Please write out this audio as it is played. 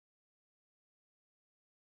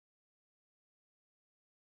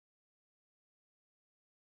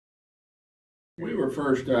We were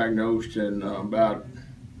first diagnosed in about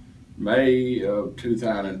May of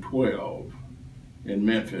 2012 in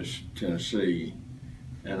Memphis, Tennessee.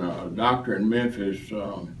 And a doctor in Memphis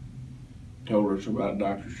told us about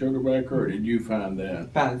Dr. Sugarbaker, or did you find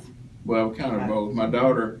that? Both. Well, kind of both. My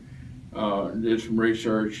daughter did some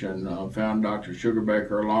research and found Dr.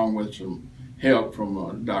 Sugarbaker along with some help from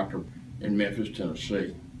a doctor in Memphis,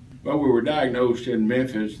 Tennessee. Well, we were diagnosed in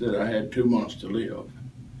Memphis that I had 2 months to live.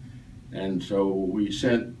 And so we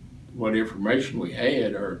sent what information we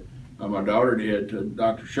had, or my daughter did, to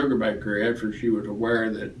Dr. Sugarbaker after she was aware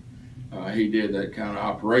that he did that kind of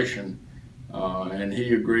operation. And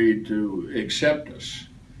he agreed to accept us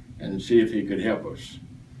and see if he could help us.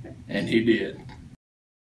 And he did.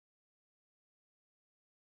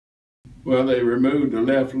 Well, they removed the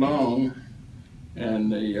left lung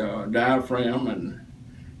and the diaphragm and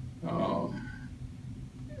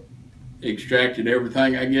extracted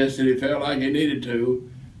everything, I guess, that he felt like he needed to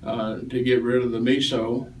get rid of the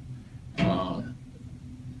meso.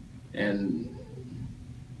 And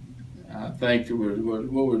I think there was,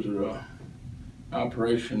 what was it,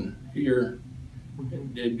 operation here.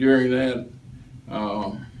 During that,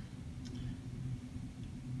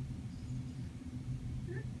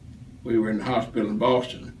 we were in the hospital in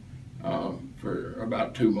Boston for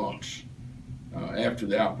about 2 months after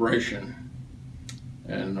the operation.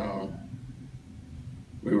 And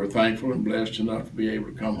we were thankful and blessed enough to be able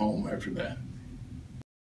to come home after that.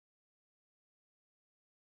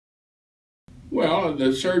 Well,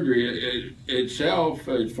 the surgery itself,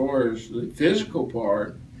 as far as the physical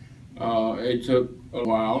part, it took a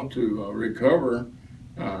while to recover,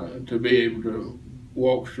 to be able to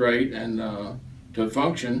walk straight and to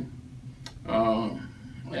function,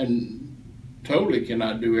 and totally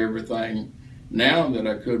cannot do everything now that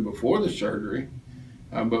I could before the surgery.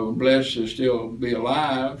 But we're blessed to still be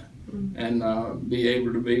alive and be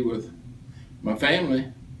able to be with my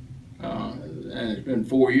family. And it's been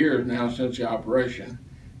 4 years now since the operation.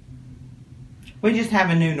 We just have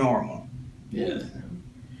a new normal. Yeah.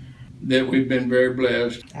 That we've been very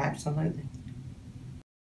blessed. Absolutely.